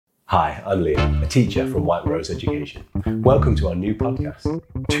Hi, I'm Liam, a teacher from White Rose Education. Welcome to our new podcast,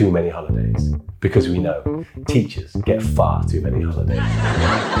 Too Many Holidays, because we know teachers get far too many holidays.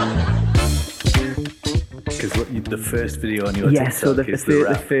 Because the first video on your TikTok so the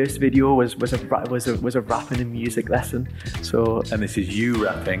rap. first video was a rap and a music lesson. So And this is you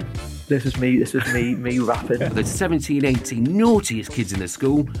rapping. this is me rapping. The 17, 18 naughtiest kids in the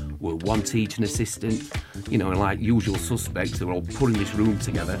school were one teaching assistant, and like usual suspects, they were all put in this room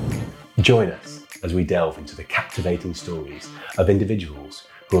together. Join us as we delve into the captivating stories of individuals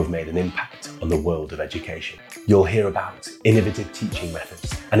who have made an impact on the world of education. You'll hear about innovative teaching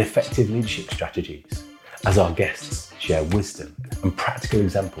methods and effective leadership strategies as our guests share wisdom and practical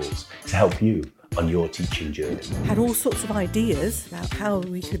examples to help you on your teaching journey. Had all sorts of ideas about how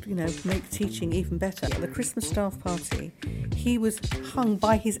we could, make teaching even better. At the Christmas staff party, he was hung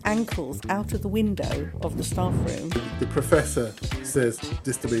by his ankles out of the window of the staff room. The professor says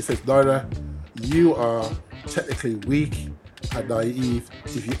this to me, he says, Nora, you are technically weak and naive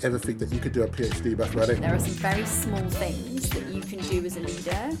if you ever think that you could do a PhD in mathematics. There are some very small things that you can do as a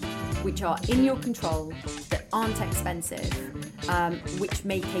leader, which are in your control, that aren't expensive, which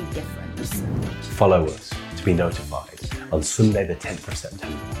make a difference. Follow us to be notified on Sunday the 10th of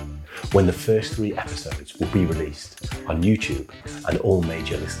September, when the first 3 episodes will be released on YouTube and all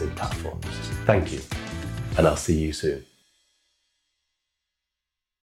major listening platforms. Thank you, and I'll see you soon.